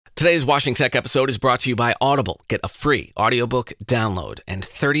Today's Washington Tech episode is brought to you by Audible. Get a free audiobook download and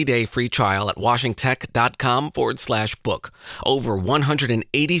 30-day free trial at washingtech.com/book. Over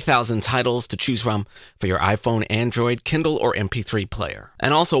 180,000 titles to choose from for your iPhone, Android, Kindle, or MP3 player.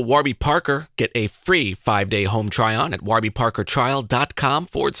 And also Warby Parker. Get a free 5-day home try-on at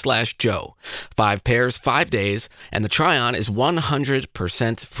warbyparkertrial.com/Joe. 5 pairs, 5 days, and the try-on is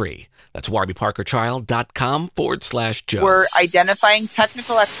 100% free. That's warbyparkertrial.com/Joe. We're identifying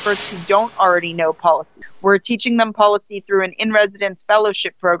technical experts who don't already know policy. We're teaching them policy through an in-residence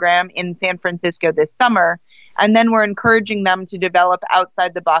fellowship program in San Francisco this summer, and then we're encouraging them to develop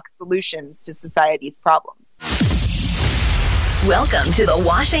outside-the-box solutions to society's problems. Welcome to the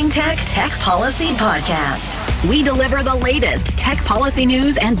Washington Tech Policy Podcast. We deliver the latest tech policy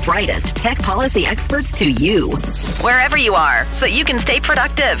news and brightest tech policy experts to you, wherever you are, so you can stay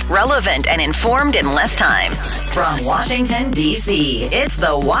productive, relevant, and informed in less time. From Washington, D.C., it's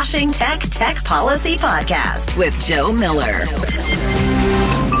the Washington Tech Policy Podcast with Joe Miller.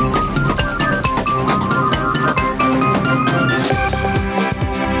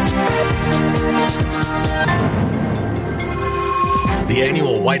 The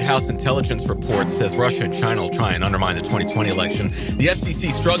annual White House intelligence report says Russia and China will try and undermine the 2020 election. The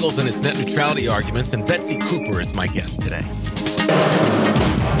FCC struggles in its net neutrality arguments, and Betsy Cooper is my guest today.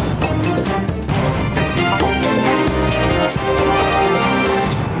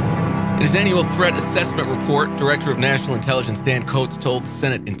 In his annual threat assessment report, Director of National Intelligence Dan Coats told the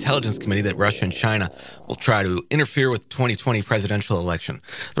Senate Intelligence Committee that Russia and China will try to interfere with the 2020 presidential election.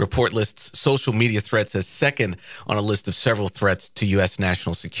 The report lists social media threats as second on a list of several threats to U.S.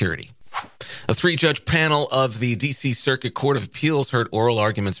 national security. A 3-judge panel of the D.C. Circuit Court of Appeals heard oral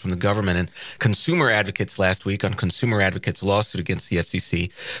arguments from the government and consumer advocates last week on Consumer Advocates' lawsuit against the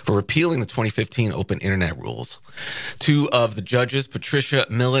FCC for repealing the 2015 Open Internet rules. 2 of the judges, Patricia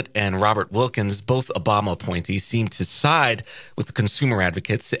Millett and Robert Wilkins, both Obama appointees, seemed to side with the consumer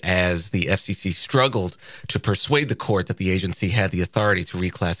advocates as the FCC struggled to persuade the court that the agency had the authority to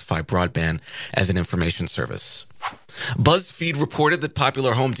reclassify broadband as an information service. BuzzFeed reported that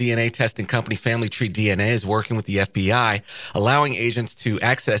popular home DNA testing company Family Tree DNA is working with the FBI, allowing agents to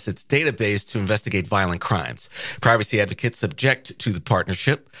access its database to investigate violent crimes. Privacy advocates object to the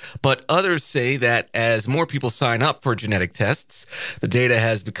partnership, but others say that as more people sign up for genetic tests, the data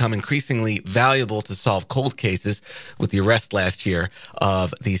has become increasingly valuable to solve cold cases, with the arrest last year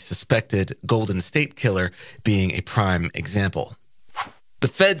of the suspected Golden State Killer being a prime example. The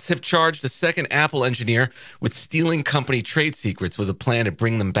feds have charged a second Apple engineer with stealing company trade secrets with a plan to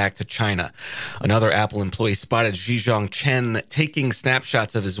bring them back to China. Another Apple employee spotted Zhizhong Chen taking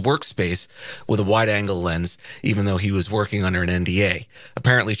snapshots of his workspace with a wide-angle lens, even though he was working under an NDA.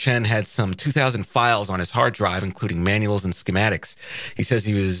 Apparently, Chen had some 2,000 files on his hard drive, including manuals and schematics. He says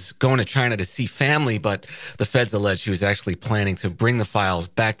he was going to China to see family, but the feds allege he was actually planning to bring the files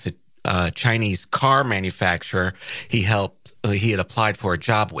back to Chinese car manufacturer he had applied for a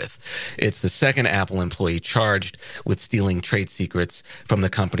job with. It's the second Apple employee charged with stealing trade secrets from the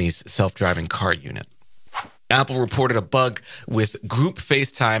company's self-driving car unit. Apple reported a bug with group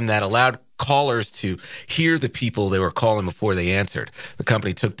FaceTime that allowed callers to hear the people they were calling before they answered. The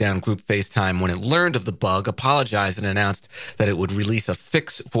company took down group FaceTime when it learned of the bug, apologized, and announced that it would release a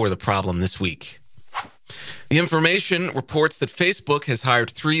fix for the problem this week. The Information reports that Facebook has hired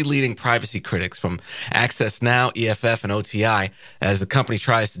 3 leading privacy critics from Access Now, EFF, and OTI as the company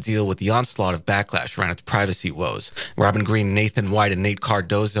tries to deal with the onslaught of backlash around its privacy woes. Robin Green, Nathan White, and Nate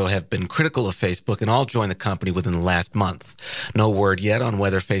Cardozo have been critical of Facebook and all joined the company within the last month. No word yet on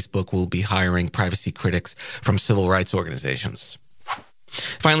whether Facebook will be hiring privacy critics from civil rights organizations.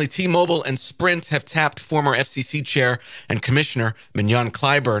 Finally, T-Mobile and Sprint have tapped former FCC chair and commissioner Mignon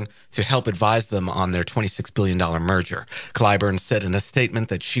Clyburn to help advise them on their $26 billion merger. Clyburn said in a statement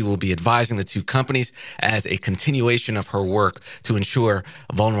that she will be advising the 2 companies as a continuation of her work to ensure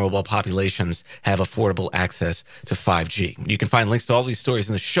vulnerable populations have affordable access to 5G. You can find links to all these stories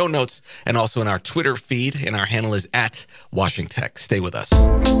in the show notes and also in our Twitter feed, and our handle is @WashingTech. Stay with us.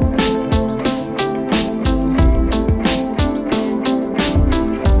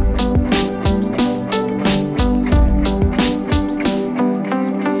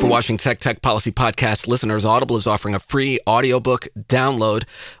 Washington Tech Policy Podcast listeners, Audible is offering a free audiobook download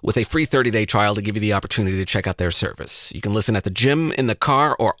with a free 30-day trial to give you the opportunity to check out their service. You can listen at the gym, in the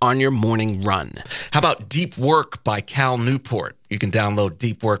car, or on your morning run. How about Deep Work by Cal Newport? You can download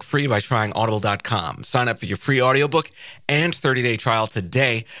Deep Work free by trying audible.com. Sign up for your free audiobook and 30-day trial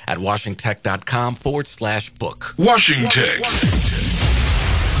today at washingtech.com/book. Washington,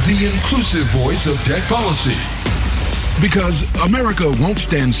 the inclusive voice of tech policy. Because America won't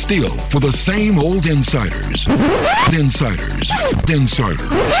stand still for the same old insiders. Insiders.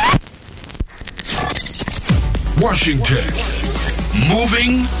 Washington,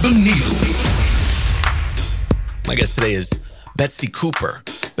 moving the needle. My guest today is Betsy Cooper.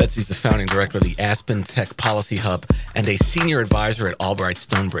 Betsy's the founding director of the Aspen Tech Policy Hub and a senior advisor at Albright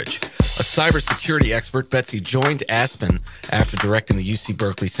Stonebridge. A cybersecurity expert, Betsy joined Aspen after directing the UC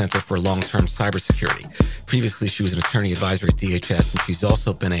Berkeley Center for Long-Term Cybersecurity. Previously, she was an attorney advisor at DHS, and she's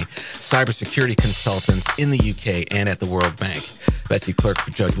also been a cybersecurity consultant in the UK and at the World Bank. Betsy clerked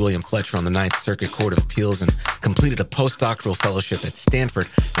for Judge William Fletcher on the Ninth Circuit Court of Appeals and completed a postdoctoral fellowship at Stanford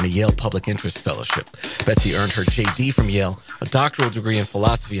and a Yale Public Interest Fellowship. Betsy earned her JD from Yale, a doctoral degree in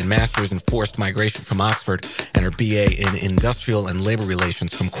philosophy and master's in forced migration from Oxford, and her BA in industrial and labor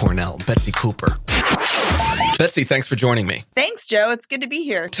relations from Cornell. Betsy Cooper. Betsy, thanks for joining me. Thanks, Joe. It's good to be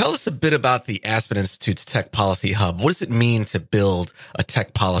here. Tell us a bit about the Aspen Institute's Tech Policy Hub. What does it mean to build a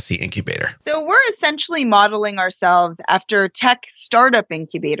tech policy incubator? So we're essentially modeling ourselves after tech startup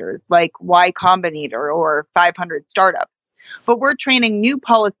incubators like Y Combinator or 500 Startups. But we're training new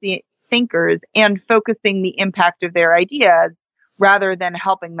policy thinkers and focusing the impact of their ideas rather than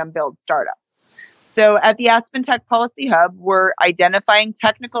helping them build startups. So at the Aspen Tech Policy Hub, we're identifying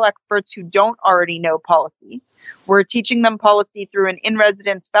technical experts who don't already know policy. We're teaching them policy through an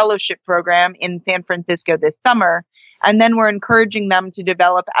in-residence fellowship program in San Francisco this summer. And then we're encouraging them to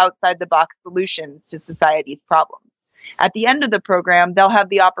develop outside-the-box solutions to society's problems. At the end of the program, they'll have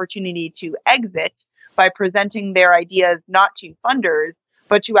the opportunity to exit by presenting their ideas not to funders,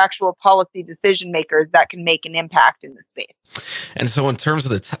 but to actual policy decision makers that can make an impact in the space. And so in terms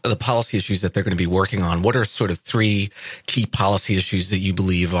of the policy issues that they're going to be working on, what are sort of three key policy issues that you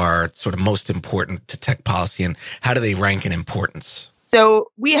believe are sort of most important to tech policy, and how do they rank in importance?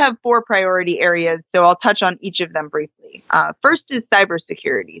 So we have 4 priority areas, so I'll touch on each of them briefly. First is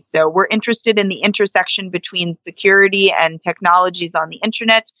cybersecurity. So we're interested in the intersection between security and technologies on the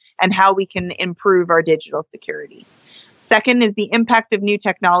internet and how we can improve our digital security. Second is the impact of new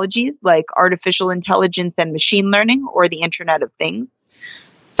technologies like artificial intelligence and machine learning, or the Internet of Things.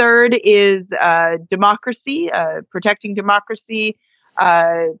 Third is democracy, protecting democracy,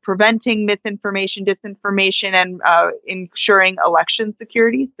 preventing misinformation, disinformation, and ensuring election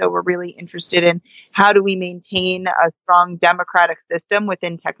security. So we're really interested in how do we maintain a strong democratic system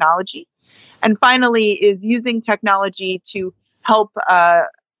within technology. And finally is using technology to help,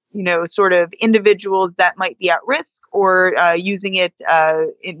 sort of individuals that might be at risk, or using it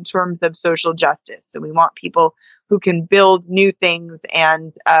in terms of social justice. So we want people who can build new things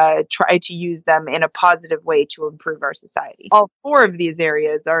and try to use them in a positive way to improve our society. All 4 of these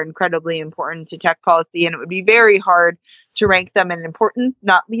areas are incredibly important to tech policy, and it would be very hard to rank them in importance,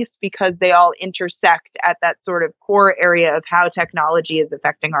 not least because they all intersect at that sort of core area of how technology is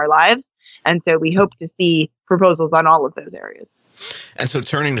affecting our lives. And so we hope to see proposals on all of those areas. And so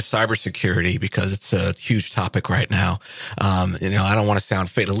turning to cybersecurity, because it's a huge topic right now, I don't want to sound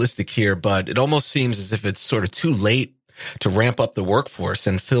fatalistic here, but it almost seems as if it's sort of too late to ramp up the workforce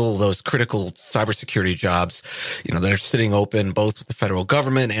and fill those critical cybersecurity jobs, that are sitting open both with the federal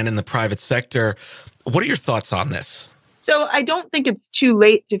government and in the private sector. What are your thoughts on this? So I don't think it's too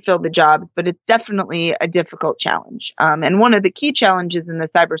late to fill the jobs, but it's definitely a difficult challenge. And one of the key challenges in the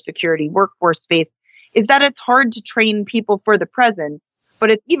cybersecurity workforce space is that it's hard to train people for the present, but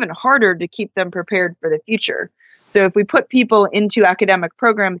it's even harder to keep them prepared for the future. So if we put people into academic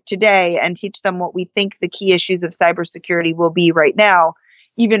programs today and teach them what we think the key issues of cybersecurity will be right now,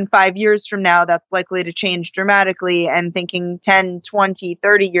 even 5 years from now, that's likely to change dramatically. And thinking 10, 20,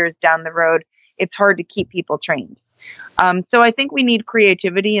 30 years down the road, it's hard to keep people trained. So I think we need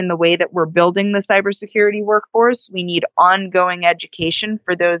creativity in the way that we're building the cybersecurity workforce. We need ongoing education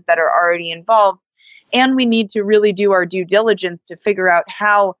for those that are already involved. And we need to really do our due diligence to figure out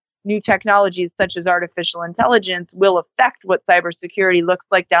how new technologies such as artificial intelligence will affect what cybersecurity looks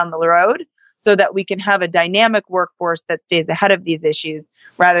like down the road, so that we can have a dynamic workforce that stays ahead of these issues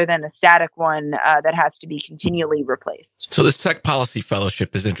rather than a static one that has to be continually replaced. So this Tech Policy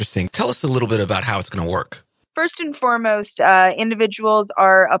Fellowship is interesting. Tell us a little bit about how it's going to work. First and foremost, individuals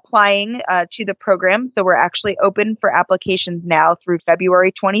are applying to the program. So we're actually open for applications now through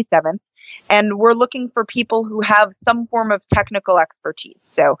February 27th. And we're looking for people who have some form of technical expertise.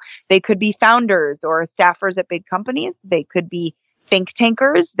 So they could be founders or staffers at big companies. They could be think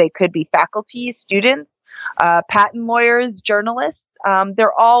tankers. They could be faculty, students, patent lawyers, journalists.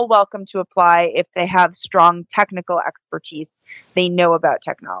 They're all welcome to apply if they have strong technical expertise. They know about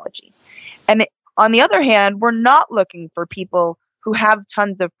technology. And on the other hand, we're not looking for people who have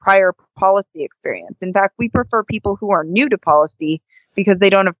tons of prior policy experience. In fact, we prefer people who are new to policy because they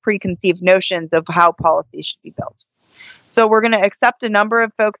don't have preconceived notions of how policy should be built. So we're going to accept a number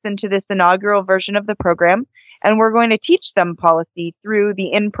of folks into this inaugural version of the program, and we're going to teach them policy through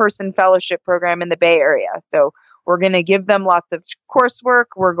the in-person fellowship program in the Bay Area. So we're going to give them lots of coursework.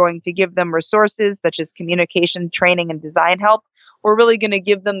 We're going to give them resources such as communication, training, and design help. We're really going to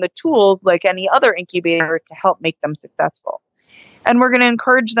give them the tools like any other incubator to help make them successful. And we're going to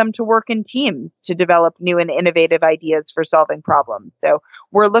encourage them to work in teams to develop new and innovative ideas for solving problems. So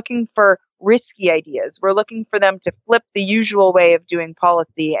we're looking for risky ideas. We're looking for them to flip the usual way of doing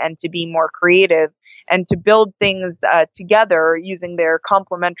policy and to be more creative and to build things together using their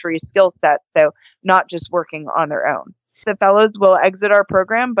complementary skill sets, so not just working on their own. The fellows will exit our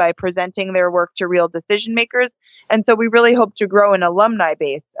program by presenting their work to real decision makers, and so we really hope to grow an alumni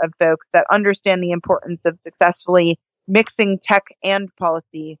base of folks that understand the importance of successfully mixing tech and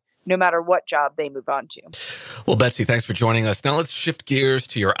policy, no matter what job they move on to. Well, Betsy, thanks for joining us. Now let's shift gears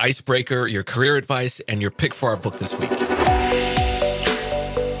to your icebreaker, your career advice, and your pick for our book this week.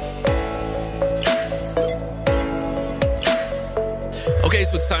 Okay,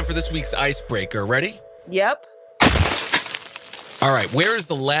 so it's time for this week's icebreaker. Ready? Yep. All right. Where is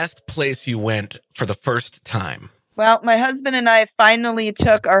the last place you went for the first time? Well, my husband and I finally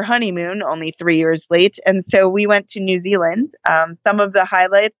took our honeymoon, only 3 years late, and so we went to New Zealand. Some of the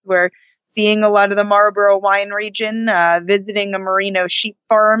highlights were seeing a lot of the Marlborough wine region, visiting a merino sheep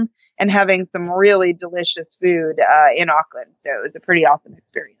farm, and having some really delicious food in Auckland. So it was a pretty awesome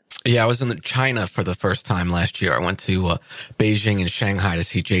experience. Yeah, I was in China for the first time last year. I went to Beijing and Shanghai to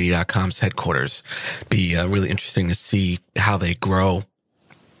see JD.com's headquarters. Be really interesting to see how they grow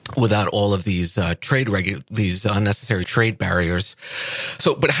without all of these these unnecessary trade barriers.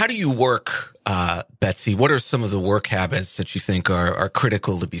 So, but how do you work, Betsy? What are some of the work habits that you think are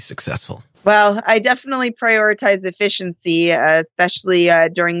critical to be successful? Well, I definitely prioritize efficiency, especially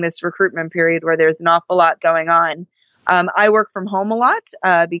during this recruitment period where there's an awful lot going on. I work from home a lot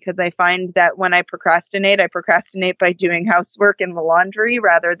because I find that when I procrastinate by doing housework and the laundry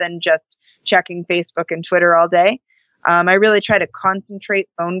rather than just checking Facebook and Twitter all day. I really try to concentrate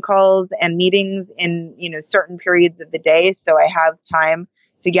phone calls and meetings in, certain periods of the day so I have time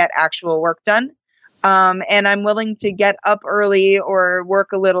to get actual work done. And I'm willing to get up early or work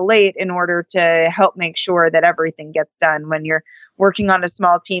a little late in order to help make sure that everything gets done. When you're working on a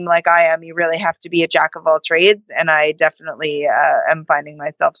small team like I am, you really have to be a jack of all trades. And I definitely am finding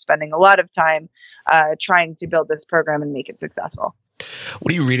myself spending a lot of time trying to build this program and make it successful.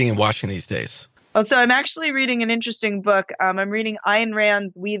 What are you reading and watching these days? Well, so I'm actually reading an interesting book. I'm reading Ayn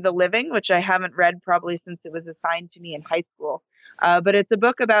Rand's We the Living, which I haven't read probably since it was assigned to me in high school. But it's a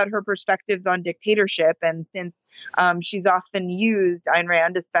book about her perspectives on dictatorship. And since she's often used, Ayn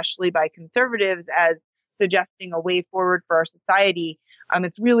Rand, especially by conservatives, as suggesting a way forward for our society,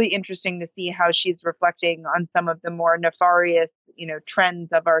 it's really interesting to see how she's reflecting on some of the more nefarious, trends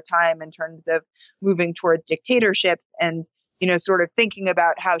of our time in terms of moving towards dictatorships and sort of thinking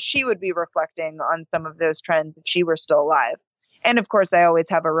about how she would be reflecting on some of those trends if she were still alive. And of course, I always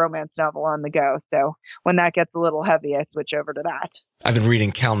have a romance novel on the go. So when that gets a little heavy, I switch over to that. I've been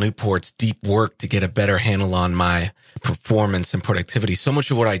reading Cal Newport's Deep Work to get a better handle on my performance and productivity. So much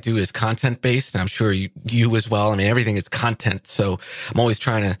of what I do is content-based, and I'm sure you as well. I mean, everything is content. So I'm always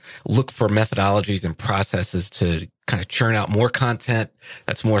trying to look for methodologies and processes to kind of churn out more content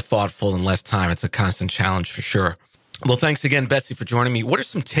that's more thoughtful in less time. It's a constant challenge for sure. Well, thanks again, Betsy, for joining me. What are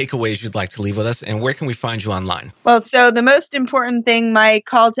some takeaways you'd like to leave with us, and where can we find you online? Well, so the most important thing, my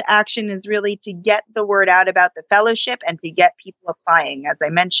call to action is really to get the word out about the fellowship and to get people applying. As I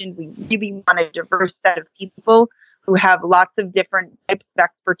mentioned, we really want a diverse set of people who have lots of different types of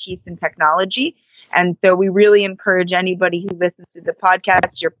expertise in technology. And so we really encourage anybody who listens to the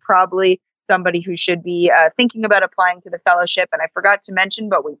podcast, you're probably somebody who should be thinking about applying to the fellowship. And I forgot to mention,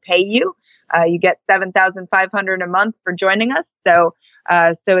 but we pay you. You get $7,500 a month for joining us. So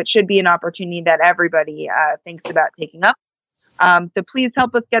it should be an opportunity that everybody thinks about taking up. So please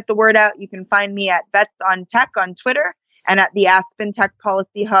help us get the word out. You can find me at Bets on Tech on Twitter and at the Aspen Tech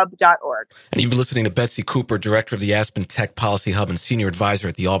Policy Hub.org. And you've been listening to Betsy Cooper, Director of the Aspen Tech Policy Hub and Senior Advisor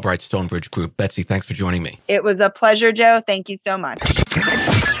at the Albright Stonebridge Group. Betsy, thanks for joining me. It was a pleasure, Joe. Thank you so much.